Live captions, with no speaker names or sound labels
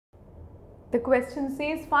The question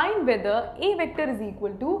says find whether A vector is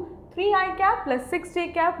equal to 3i cap plus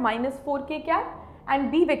 6j cap minus 4k cap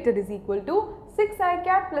and B vector is equal to 6i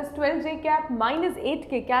cap plus 12j cap minus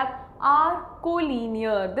 8k cap are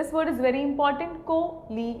collinear. This word is very important,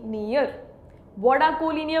 collinear. What are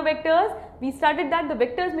collinear vectors? We studied that the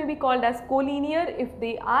vectors may be called as collinear if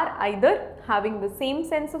they are either having the same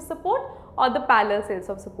sense of support or the parallel sense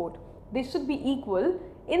of support. They should be equal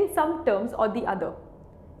in some terms or the other.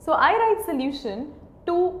 So I write solution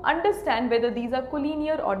to understand whether these are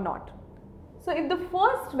collinear or not. So if the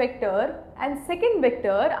first vector and second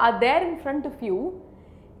vector are there in front of you,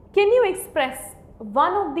 can you express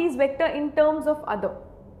one of these vector in terms of other?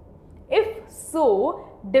 If so,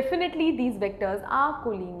 definitely these vectors are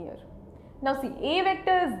collinear. Now see, A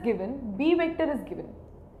vector is given, B vector is given.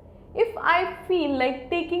 If I feel like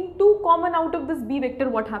taking 2 common out of this B vector,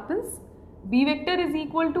 what happens? B vector is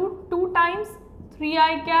equal to 2 times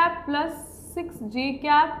 3i cap plus 6j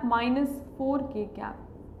cap minus 4k cap.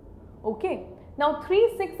 Okay. Now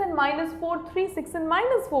 3, 6 and minus 4, 3, 6 and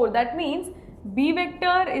minus 4. That means B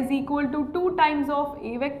vector is equal to 2 times of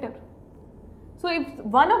A vector. So if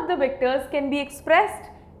one of the vectors can be expressed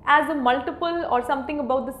as a multiple or something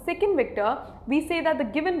about the second vector, we say that the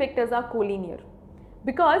given vectors are collinear.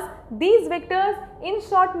 Because these vectors in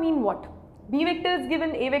short mean what? B vector is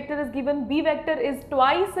given, A vector is given, B vector is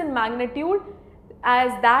twice in magnitude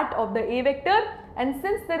as that of the A vector, and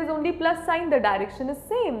since there is only plus sign, the direction is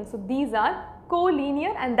same. So these are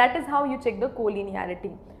collinear, and that is how you check the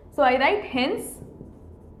collinearity. So I write hence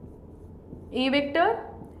A vector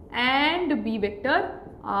and B vector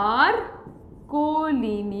are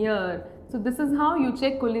collinear. So this is how you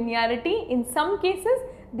check collinearity. In some cases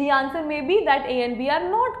the answer may be that A and B are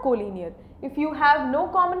not collinear. If you have no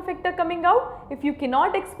common factor coming out, if you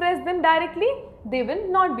cannot express them directly, they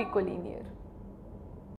will not be collinear.